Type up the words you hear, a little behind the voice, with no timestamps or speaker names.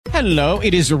Hello,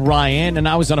 it is Ryan, and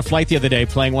I was on a flight the other day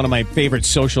playing one of my favorite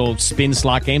social spin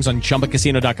slot games on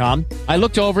ChumbaCasino.com. I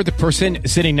looked over at the person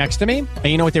sitting next to me, and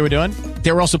you know what they were doing?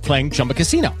 They were also playing Chumba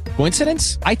Casino.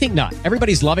 Coincidence? I think not.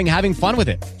 Everybody's loving having fun with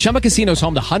it. Chumba Casino is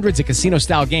home to hundreds of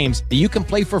casino-style games that you can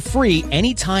play for free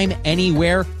anytime,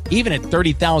 anywhere, even at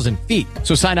 30,000 feet.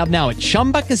 So sign up now at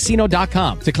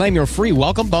ChumbaCasino.com to claim your free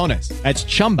welcome bonus. That's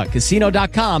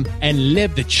ChumbaCasino.com and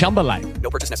live the Chumba life.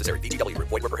 No purchase necessary. VGW.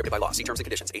 Void were prohibited by law. See terms and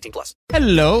conditions. 18+.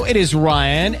 Hello, it is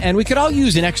Ryan, and we could all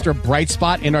use an extra bright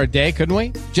spot in our day, couldn't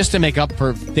we? Just to make up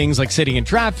for things like sitting in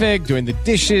traffic, doing the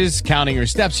dishes, counting your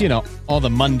steps, you know, all the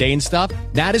mundane stuff.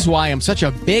 That is why I'm such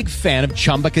a big fan of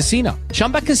Chumba Casino.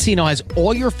 Chumba Casino has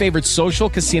all your favorite social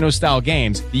casino-style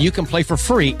games that you can play for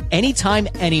free anytime,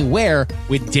 anywhere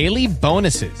with daily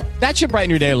bonuses. That should brighten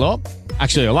your day a little.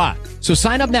 Actually, a lot. So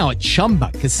sign up now at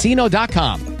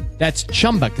ChumbaCasino.com. That's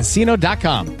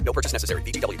ChumbaCasino.com. No purchase necessary.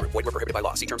 VGW. Void were prohibited by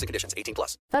law. See terms and conditions.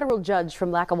 18+. Federal judge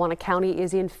from Lackawanna County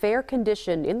is in fair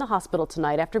condition in the hospital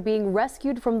tonight after being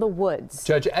rescued from the woods.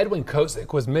 Judge Edwin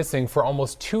Kosick was missing for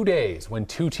almost 2 days when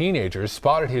two teenagers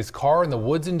spotted his car in the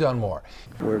woods in Dunmore.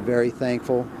 We're very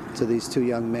thankful to these two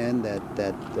young men that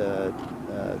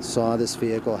saw this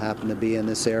vehicle happen to be in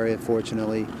this area.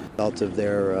 Fortunately, result of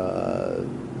their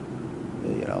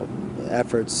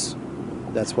efforts.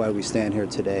 That's why we stand here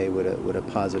today with a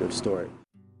positive story.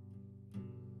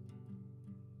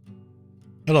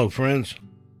 Hello, friends.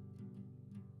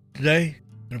 Today,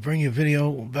 I'm going to bring you a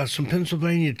video about some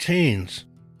Pennsylvania teens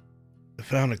that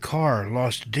found a car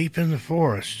lost deep in the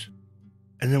forest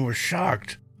and then were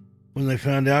shocked when they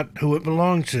found out who it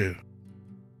belonged to.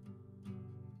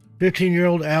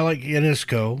 15-year-old Alec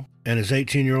Yanisco and his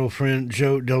 18-year-old friend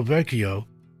Joe Del Vecchio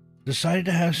decided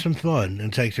to have some fun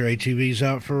and take their ATVs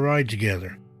out for a ride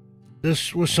together.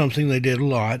 This was something they did a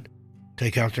lot,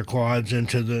 take out their quads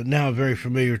into the now very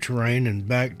familiar terrain and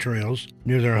back trails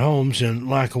near their homes in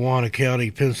Lackawanna County,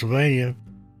 Pennsylvania.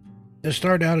 It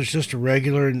started out as just a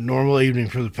regular and normal evening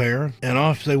for the pair, and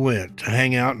off they went to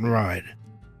hang out and ride.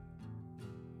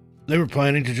 They were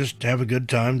planning to just have a good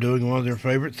time doing one of their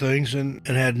favorite things and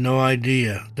had no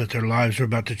idea that their lives were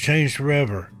about to change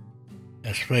forever,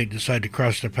 as fate decided to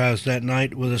cross their paths that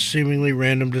night with a seemingly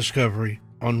random discovery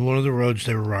on one of the roads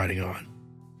they were riding on.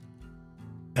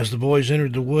 As the boys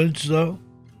entered the woods, though,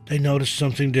 they noticed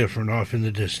something different off in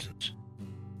the distance.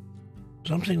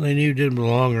 Something they knew didn't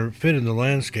belong or fit in the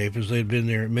landscape, as they'd been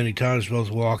there many times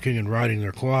both walking and riding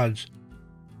their quads.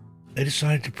 They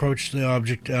decided to approach the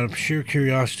object out of sheer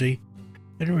curiosity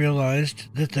and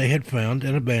realized that they had found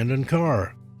an abandoned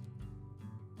car.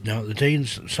 Now, the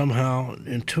teens somehow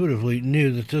intuitively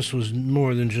knew that this was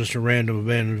more than just a random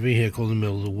abandoned vehicle in the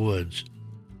middle of the woods.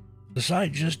 The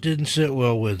sight just didn't sit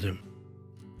well with them.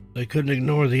 They couldn't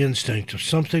ignore the instinct of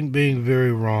something being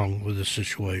very wrong with the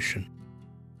situation.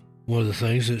 One of the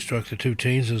things that struck the two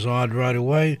teens as odd right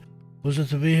away was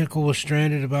that the vehicle was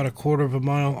stranded about a quarter of a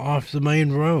mile off the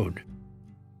main road.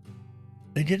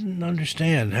 They didn't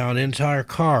understand how an entire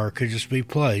car could just be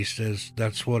placed, as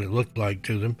that's what it looked like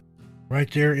to them, right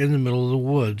there in the middle of the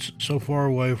woods, so far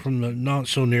away from the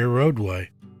not-so-near roadway.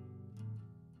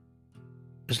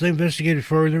 As they investigated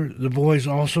further, the boys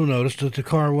also noticed that the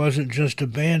car wasn't just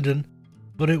abandoned,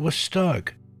 but it was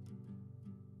stuck.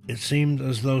 It seemed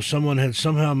as though someone had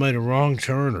somehow made a wrong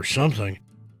turn or something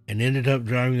and ended up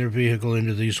driving their vehicle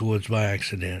into these woods by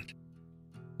accident.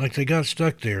 Like they got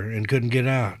stuck there and couldn't get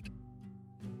out.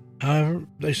 However,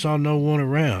 they saw no one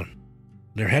around.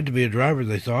 There had to be a driver,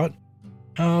 they thought.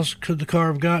 How else could the car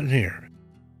have gotten here?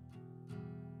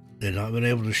 They had not been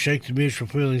able to shake the mutual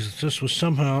feelings that this was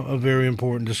somehow a very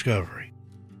important discovery.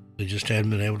 They just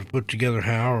hadn't been able to put together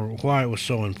how or why it was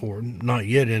so important, not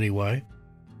yet anyway.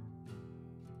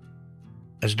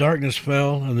 As darkness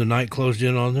fell and the night closed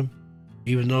in on them,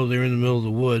 even though they were in the middle of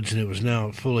the woods and it was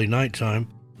now fully nighttime,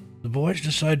 the boys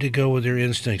decided to go with their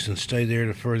instincts and stay there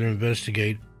to further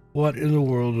investigate what in the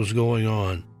world was going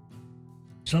on.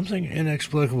 Something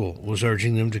inexplicable was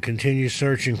urging them to continue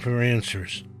searching for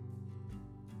answers.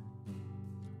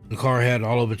 The car had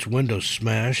all of its windows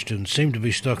smashed and seemed to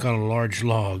be stuck on a large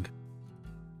log.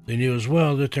 They knew as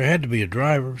well that there had to be a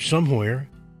driver somewhere.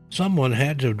 Someone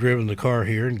had to have driven the car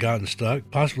here and gotten stuck,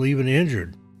 possibly even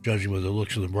injured, judging by the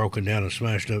looks of the broken down and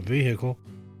smashed up vehicle.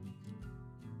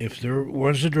 If there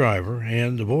was a driver,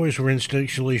 and the boys were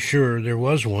instinctually sure there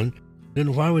was one,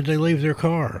 then why would they leave their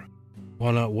car?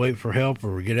 Why not wait for help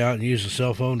or get out and use a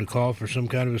cell phone to call for some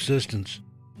kind of assistance?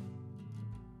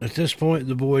 At this point,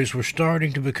 the boys were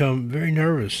starting to become very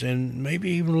nervous and maybe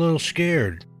even a little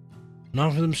scared.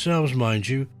 Not for themselves, mind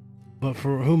you, but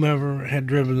for whomever had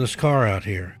driven this car out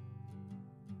here.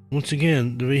 Once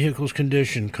again, the vehicle's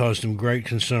condition caused them great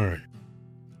concern.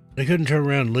 They couldn't turn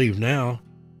around and leave now.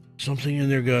 Something in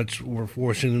their guts were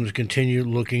forcing them to continue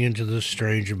looking into this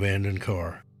strange abandoned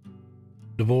car.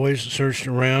 The boys searched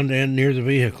around and near the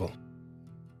vehicle.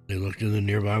 They looked in the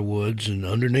nearby woods and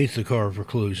underneath the car for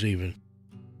clues even.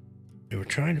 They were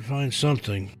trying to find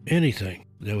something, anything,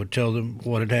 that would tell them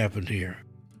what had happened here.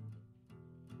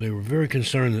 They were very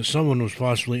concerned that someone was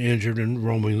possibly injured and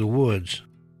roaming the woods.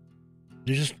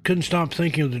 They just couldn't stop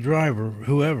thinking of the driver,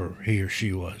 whoever he or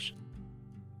she was.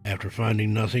 After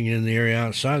finding nothing in the area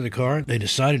outside the car, they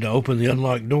decided to open the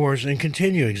unlocked doors and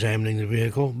continue examining the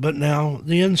vehicle, but now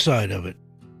the inside of it.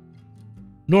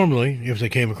 Normally, if they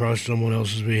came across someone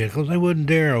else's vehicle, they wouldn't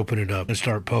dare open it up and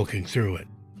start poking through it.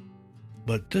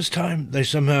 But this time, they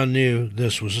somehow knew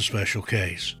this was a special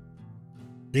case.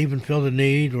 They even felt a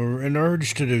need or an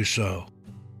urge to do so.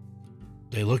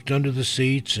 They looked under the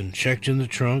seats and checked in the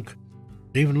trunk.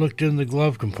 They even looked in the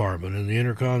glove compartment and the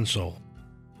inner console.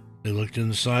 They looked in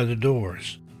the side of the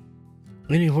doors.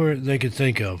 Anywhere they could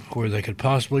think of where they could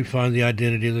possibly find the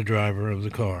identity of the driver of the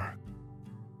car.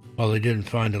 While they didn't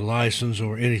find a license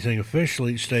or anything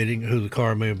officially stating who the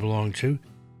car may have belonged to,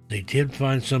 they did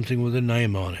find something with a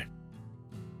name on it.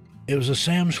 It was a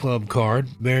Sam's Club card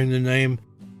bearing the name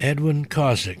Edwin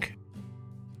Cossack.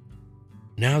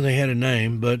 Now they had a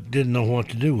name, but didn't know what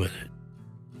to do with it.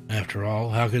 After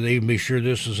all, how could they even be sure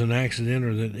this was an accident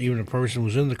or that even a person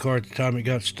was in the car at the time it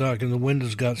got stuck and the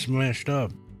windows got smashed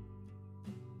up?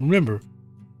 Remember,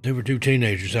 they were two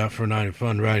teenagers out for a night of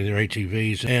fun riding their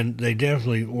ATVs, and they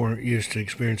definitely weren't used to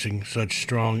experiencing such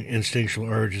strong instinctual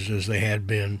urges as they had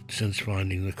been since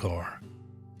finding the car.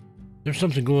 There's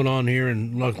something going on here,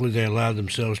 and luckily they allowed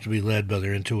themselves to be led by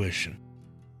their intuition.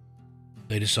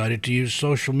 They decided to use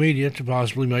social media to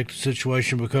possibly make the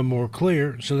situation become more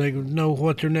clear so they could know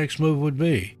what their next move would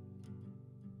be.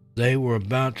 They were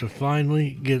about to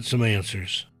finally get some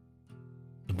answers.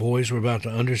 The boys were about to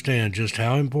understand just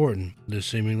how important this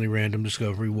seemingly random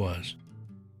discovery was.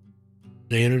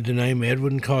 They entered the name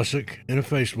Edwin Cossack in a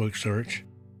Facebook search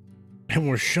and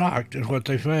were shocked at what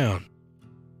they found.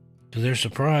 To their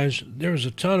surprise, there was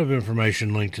a ton of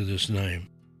information linked to this name.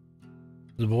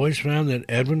 The boys found that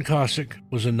Edwin Cossack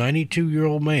was a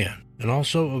 92-year-old man and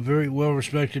also a very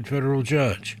well-respected federal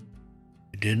judge.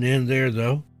 It didn't end there,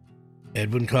 though.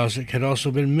 Edwin Cossack had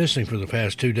also been missing for the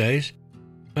past 2 days,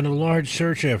 and a large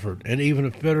search effort and even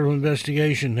a federal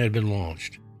investigation had been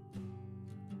launched.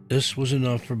 This was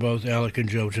enough for both Alec and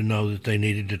Joe to know that they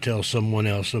needed to tell someone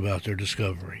else about their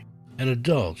discovery, an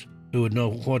adult who would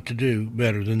know what to do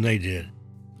better than they did.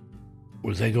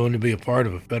 Were they going to be a part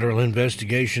of a federal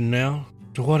investigation now?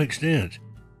 To what extent?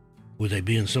 Would they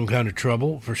be in some kind of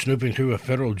trouble for snooping through a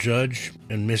federal judge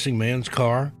and missing man's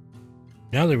car?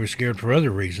 Now they were scared for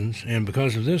other reasons, and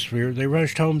because of this fear, they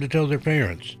rushed home to tell their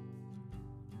parents.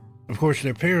 Of course,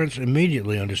 their parents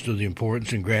immediately understood the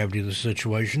importance and gravity of the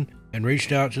situation and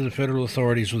reached out to the federal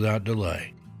authorities without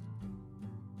delay.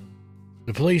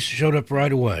 The police showed up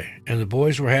right away, and the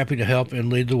boys were happy to help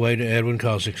and lead the way to Edwin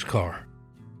Cossack's car.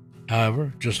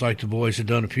 However, just like the boys had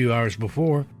done a few hours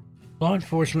before, law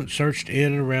enforcement searched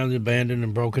in and around the abandoned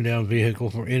and broken-down vehicle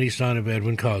for any sign of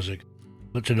Edwin Cossack,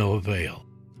 but to no avail.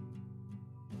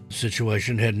 The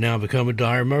situation had now become a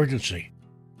dire emergency.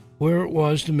 Where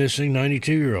was the missing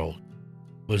 92-year-old?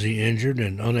 Was he injured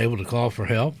and unable to call for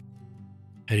help?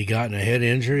 Had he gotten a head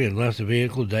injury and left the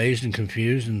vehicle dazed and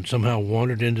confused and somehow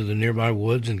wandered into the nearby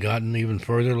woods and gotten even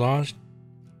further lost?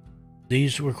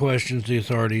 These were questions the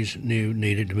authorities knew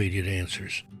needed immediate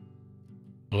answers.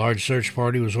 A large search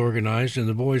party was organized, and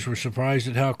the boys were surprised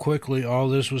at how quickly all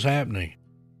this was happening.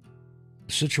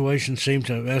 The situation seemed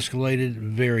to have escalated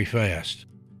very fast.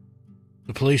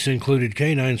 The police included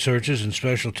canine searches and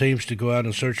special teams to go out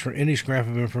and search for any scrap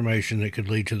of information that could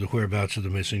lead to the whereabouts of the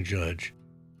missing judge.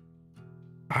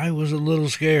 I was a little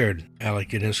scared, Alec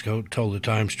Yanisco told the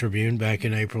Times-Tribune back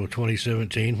in April of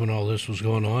 2017 when all this was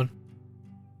going on.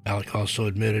 Alec also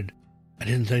admitted, "I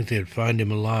didn't think they'd find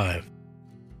him alive."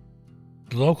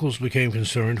 The locals became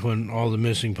concerned when all the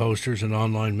missing posters and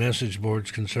online message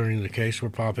boards concerning the case were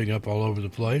popping up all over the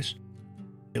place.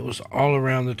 It was all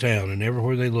around the town, and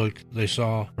everywhere they looked, they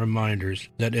saw reminders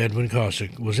that Edwin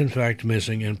Cossack was in fact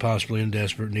missing and possibly in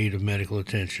desperate need of medical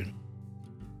attention.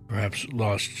 Perhaps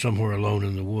lost somewhere alone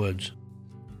in the woods.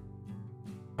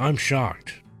 I'm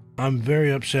shocked. I'm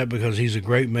very upset because he's a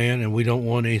great man and we don't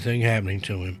want anything happening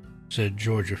to him, said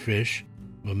Georgia Fish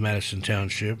of Madison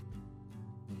Township.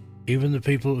 Even the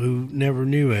people who never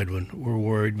knew Edwin were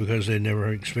worried because they'd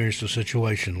never experienced a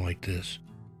situation like this.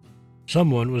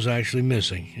 Someone was actually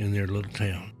missing in their little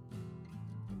town.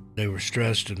 They were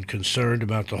stressed and concerned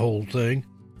about the whole thing.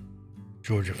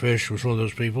 Georgia Fish was one of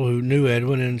those people who knew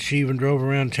Edwin, and she even drove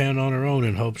around town on her own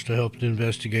in hopes to help the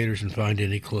investigators and find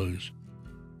any clues.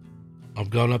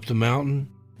 I've gone up the mountain,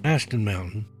 Aston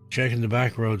Mountain, checking the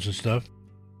back roads and stuff,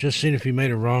 just seeing if he made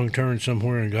a wrong turn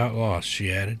somewhere and got lost,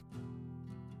 she added.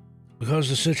 Because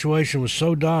the situation was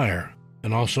so dire,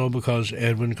 and also because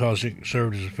Edwin Kosick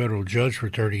served as a federal judge for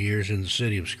 30 years in the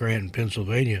city of Scranton,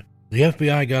 Pennsylvania, the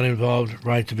FBI got involved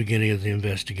right at the beginning of the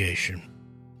investigation.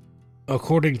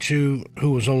 According to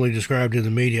who was only described in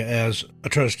the media as a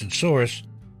trusted source,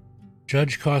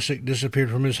 Judge Kosick disappeared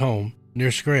from his home near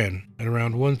Scranton at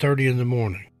around 1:30 in the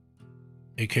morning.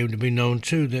 It came to be known,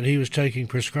 too, that he was taking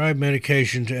prescribed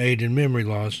medication to aid in memory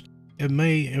loss and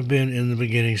may have been in the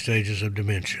beginning stages of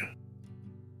dementia.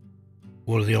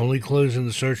 One of the only clues in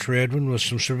the search for Edwin was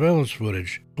some surveillance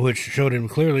footage, which showed him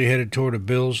clearly headed toward a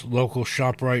Bill's local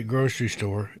ShopRite grocery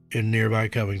store in nearby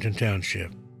Covington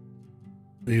Township.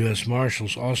 The U.S.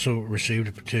 Marshals also received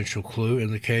a potential clue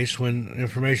in the case when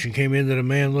information came in that a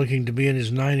man looking to be in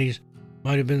his 90s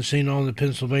might have been seen on the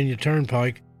Pennsylvania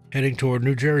Turnpike heading toward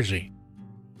New Jersey.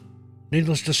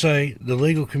 Needless to say, the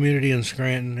legal community in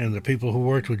Scranton and the people who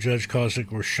worked with Judge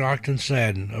Kosick were shocked and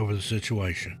saddened over the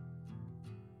situation.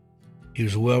 He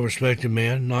was a well-respected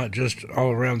man, not just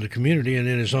all around the community and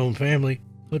in his own family,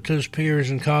 but to his peers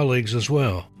and colleagues as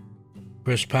well.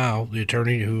 Chris Powell, the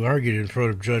attorney who argued in front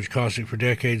of Judge Kosick for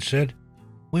decades, said,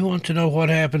 "We want to know what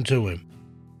happened to him,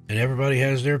 and everybody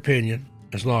has their opinion,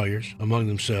 as lawyers, among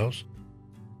themselves.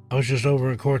 I was just over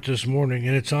in court this morning,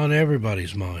 and it's on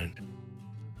everybody's mind."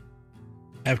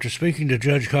 After speaking to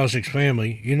Judge Kosick's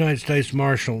family, United States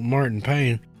Marshal Martin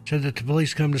Payne said that the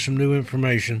police come to some new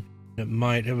information that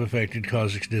might have affected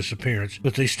Kosick's disappearance,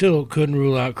 but they still couldn't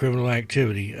rule out criminal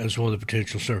activity as one of the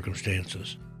potential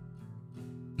circumstances.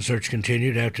 The search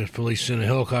continued after police sent a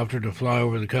helicopter to fly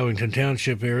over the Covington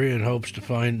Township area in hopes to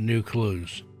find new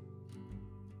clues.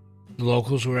 The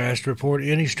locals were asked to report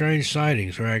any strange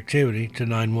sightings or activity to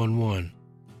 911.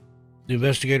 The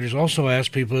investigators also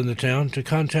asked people in the town to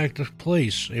contact the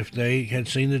police if they had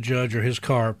seen the judge or his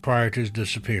car prior to his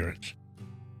disappearance.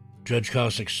 Judge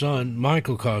Kosick's son,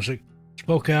 Michael Kosick,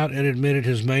 spoke out and admitted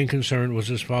his main concern was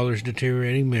his father's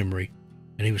deteriorating memory,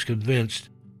 and he was convinced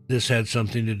this had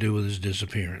something to do with his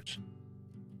disappearance.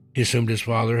 He assumed his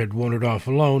father had wandered off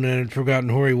alone and had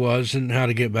forgotten where he was and how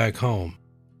to get back home.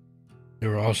 There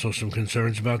were also some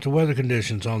concerns about the weather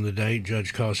conditions on the day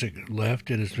Judge Kosick left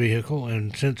in his vehicle,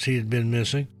 and since he had been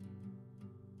missing,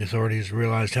 the authorities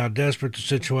realized how desperate the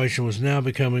situation was now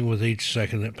becoming with each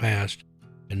second that passed,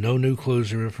 and no new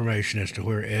clues or information as to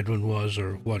where Edwin was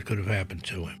or what could have happened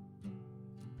to him.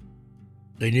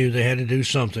 They knew they had to do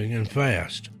something, and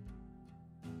fast.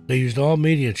 They used all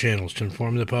media channels to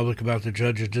inform the public about the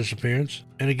judge's disappearance,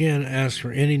 and again asked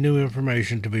for any new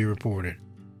information to be reported.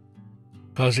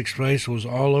 Kosick's face was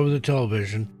all over the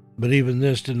television, but even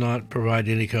this did not provide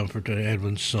any comfort to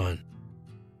Edwin's son.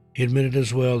 He admitted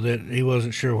as well that he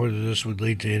wasn't sure whether this would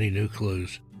lead to any new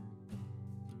clues.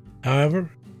 However,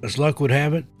 as luck would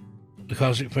have it, the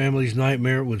Kosick family's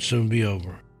nightmare would soon be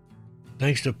over,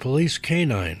 thanks to Police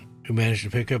K-9, who managed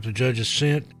to pick up the judge's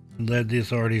scent and led the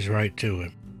authorities right to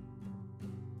him.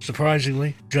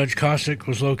 Surprisingly, Judge Kosick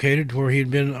was located where he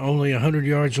had been only 100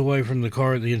 yards away from the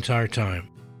car the entire time.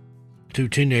 The two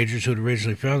teenagers who had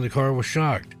originally found the car were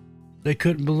shocked. They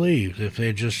couldn't believe that if they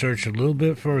had just searched a little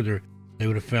bit further, they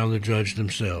would have found the judge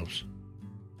themselves.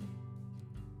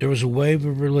 There was a wave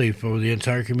of relief over the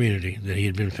entire community that he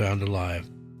had been found alive.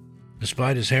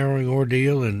 Despite his harrowing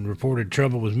ordeal and reported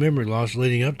trouble with memory loss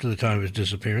leading up to the time of his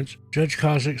disappearance, Judge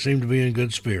Kosick seemed to be in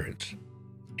good spirits.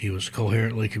 He was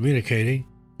coherently communicating,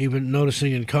 even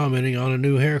noticing and commenting on a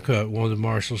new haircut one of the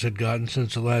marshals had gotten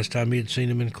since the last time he had seen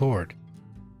him in court.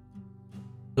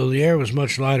 Though the air was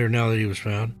much lighter now that he was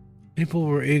found, people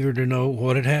were eager to know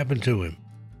what had happened to him.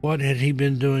 What had he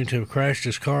been doing to have crashed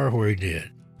his car where he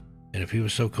did? And if he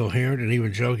was so coherent and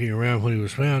even joking around when he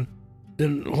was found,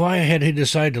 then why had he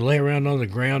decided to lay around on the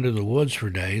ground in the woods for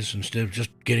days instead of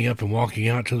just getting up and walking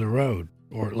out to the road,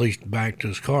 or at least back to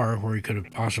his car where he could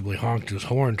have possibly honked his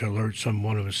horn to alert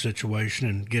someone of his situation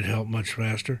and get help much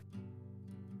faster?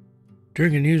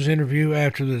 During a news interview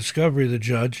after the discovery of the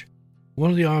judge,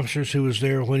 one of the officers who was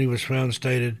there when he was found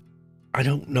stated, "I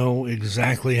don't know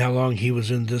exactly how long he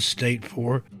was in this state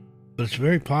for, but it's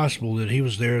very possible that he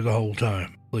was there the whole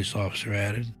time," the police officer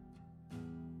added.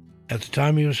 At the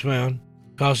time he was found,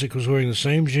 Kosick was wearing the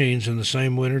same jeans and the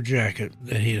same winter jacket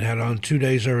that he had had on 2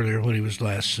 days earlier when he was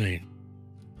last seen.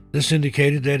 This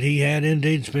indicated that he had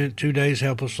indeed spent 2 days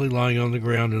helplessly lying on the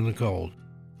ground in the cold.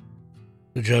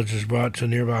 The judge was brought to a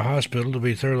nearby hospital to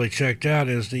be thoroughly checked out,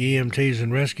 as the EMTs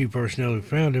and rescue personnel who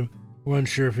found him were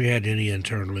unsure if he had any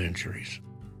internal injuries.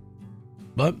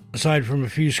 But aside from a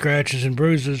few scratches and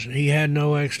bruises, he had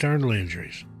no external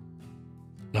injuries.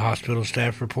 The hospital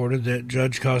staff reported that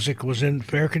Judge Kosick was in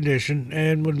fair condition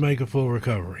and would make a full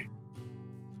recovery.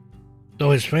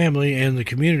 Though his family and the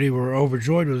community were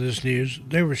overjoyed with this news,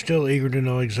 they were still eager to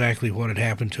know exactly what had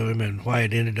happened to him and why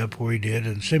it ended up where he did,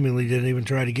 and seemingly didn't even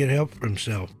try to get help for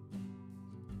himself.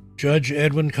 Judge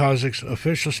Edwin Kosick's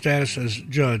official status as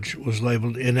judge was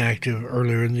labeled inactive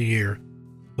earlier in the year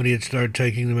when he had started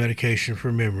taking the medication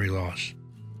for memory loss.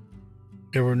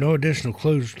 There were no additional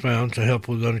clues found to help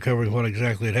with uncovering what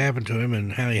exactly had happened to him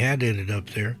and how he had ended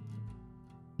up there.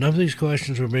 None of these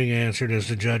questions were being answered, as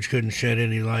the judge couldn't shed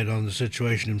any light on the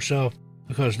situation himself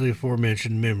because of the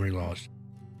aforementioned memory loss.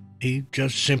 He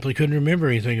just simply couldn't remember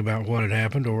anything about what had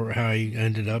happened or how he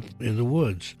ended up in the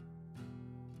woods.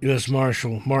 U.S.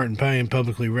 Marshal Martin Payne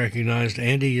publicly recognized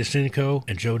Andy Yacinko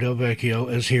and Joe Del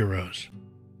Vecchio as heroes.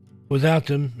 Without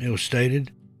them, it was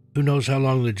stated, who knows how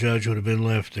long the judge would have been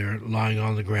left there, lying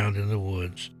on the ground in the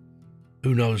woods.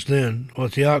 Who knows then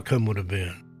what the outcome would have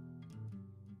been.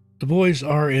 The boys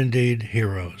are indeed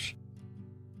heroes.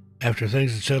 After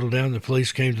things had settled down, the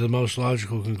police came to the most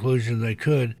logical conclusion they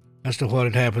could as to what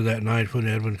had happened that night when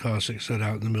Edwin Kosick set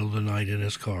out in the middle of the night in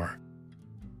his car.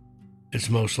 It's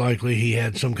most likely he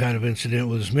had some kind of incident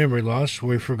with his memory loss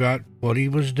where he forgot what he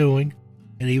was doing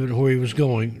and even where he was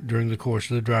going during the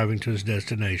course of the driving to his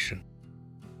destination.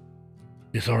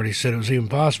 The authorities said it was even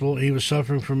possible he was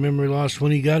suffering from memory loss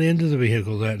when he got into the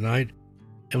vehicle that night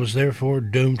and was therefore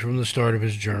doomed from the start of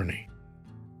his journey.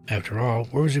 After all,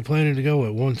 where was he planning to go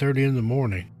at 1:30 in the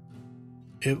morning?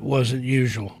 It wasn't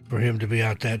usual for him to be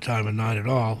out that time of night at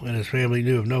all, and his family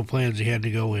knew of no plans he had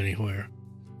to go anywhere.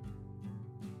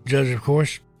 Judge, of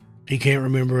course, he can't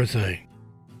remember a thing.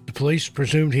 The police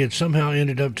presumed he had somehow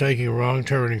ended up taking a wrong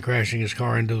turn and crashing his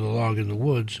car into the log in the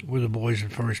woods where the boys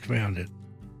had first found it.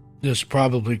 This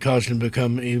probably caused him to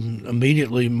become even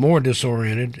immediately more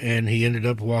disoriented, and he ended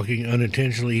up walking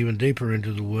unintentionally even deeper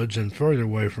into the woods and further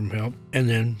away from help, and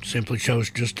then simply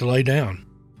chose just to lay down.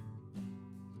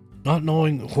 Not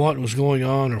knowing what was going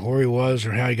on or where he was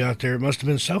or how he got there, it must have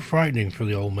been so frightening for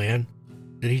the old man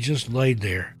that he just laid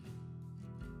there,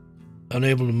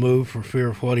 unable to move for fear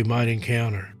of what he might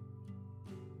encounter.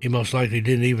 He most likely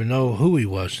didn't even know who he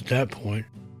was at that point.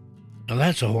 Now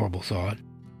that's a horrible thought.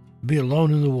 Be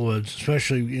alone in the woods,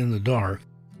 especially in the dark,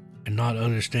 and not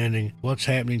understanding what's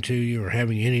happening to you or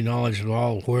having any knowledge at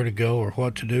all of where to go or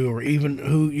what to do or even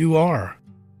who you are.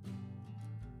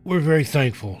 We're very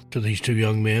thankful to these two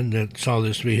young men that saw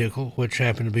this vehicle, which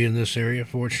happened to be in this area,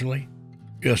 fortunately.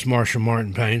 U.S. Marshal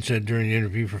Martin Payne said during the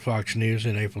interview for Fox News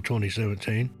in April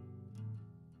 2017.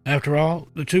 After all,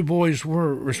 the two boys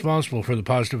were responsible for the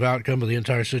positive outcome of the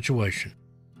entire situation.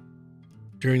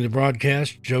 During the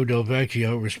broadcast, Joe Del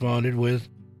Vecchio responded with,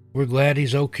 "We're glad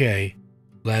he's okay,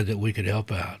 glad that we could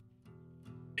help out."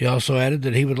 He also added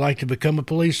that he would like to become a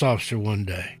police officer one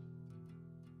day.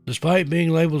 Despite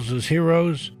being labeled as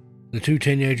heroes, the two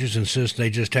teenagers insist they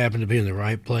just happened to be in the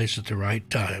right place at the right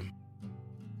time.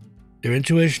 Their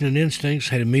intuition and instincts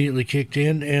had immediately kicked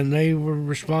in, and they were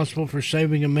responsible for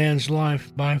saving a man's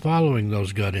life by following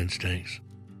those gut instincts.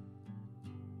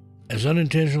 As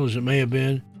unintentional as it may have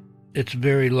been, it's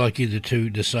very lucky the two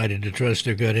decided to trust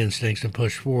their gut instincts and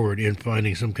push forward in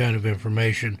finding some kind of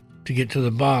information to get to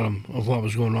the bottom of what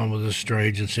was going on with this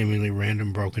strange and seemingly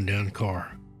random broken-down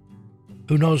car.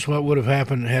 Who knows what would have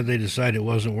happened had they decided it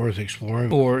wasn't worth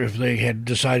exploring, or if they had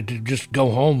decided to just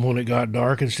go home when it got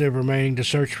dark instead of remaining to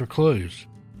search for clues.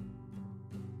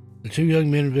 The two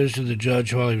young men visited the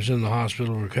judge while he was in the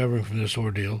hospital recovering from this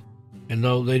ordeal, and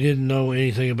though they didn't know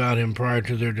anything about him prior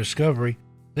to their discovery,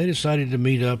 they decided to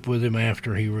meet up with him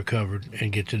after he recovered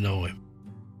and get to know him.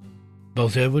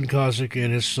 Both Edwin Kosick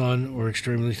and his son were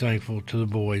extremely thankful to the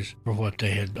boys for what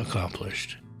they had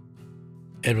accomplished.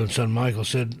 Edwin's son Michael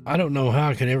said, "I don't know how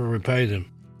I can ever repay them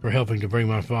for helping to bring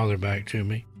my father back to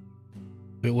me.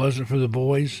 If it wasn't for the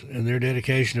boys and their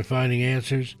dedication to finding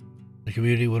answers, the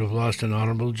community would have lost an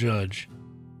honorable judge,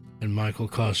 and Michael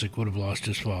Kosick would have lost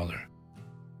his father."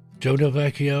 Joe Del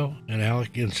Vecchio and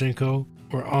Alec Yacinko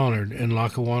were honored in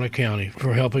Lackawanna County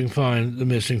for helping find the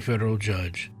missing federal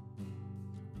judge.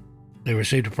 They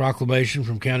received a proclamation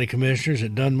from county commissioners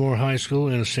at Dunmore High School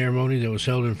in a ceremony that was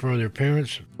held in front of their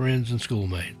parents, friends, and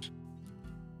schoolmates.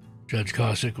 Judge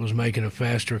Kosick was making a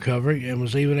fast recovery and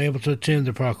was even able to attend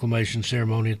the proclamation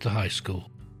ceremony at the high school.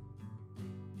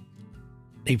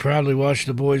 He proudly watched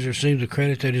the boys receive the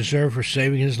credit they deserved for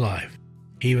saving his life.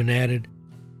 He even added,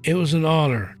 It was an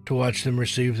honor to watch them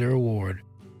receive their award.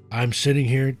 I'm sitting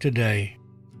here today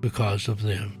because of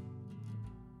them.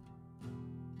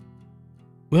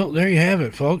 Well, there you have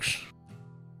it, folks.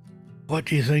 What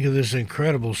do you think of this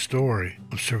incredible story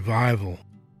of survival,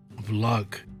 of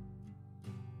luck,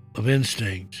 of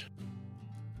instinct?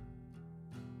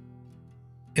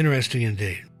 Interesting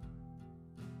indeed.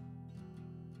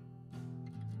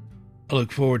 I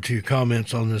look forward to your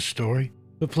comments on this story,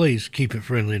 but please keep it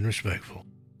friendly and respectful.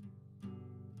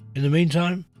 In the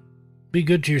meantime, be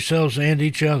good to yourselves and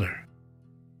each other.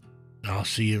 I'll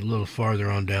see you a little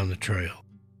farther on down the trail.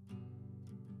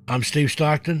 I'm Steve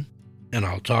Stockton, and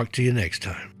I'll talk to you next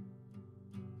time.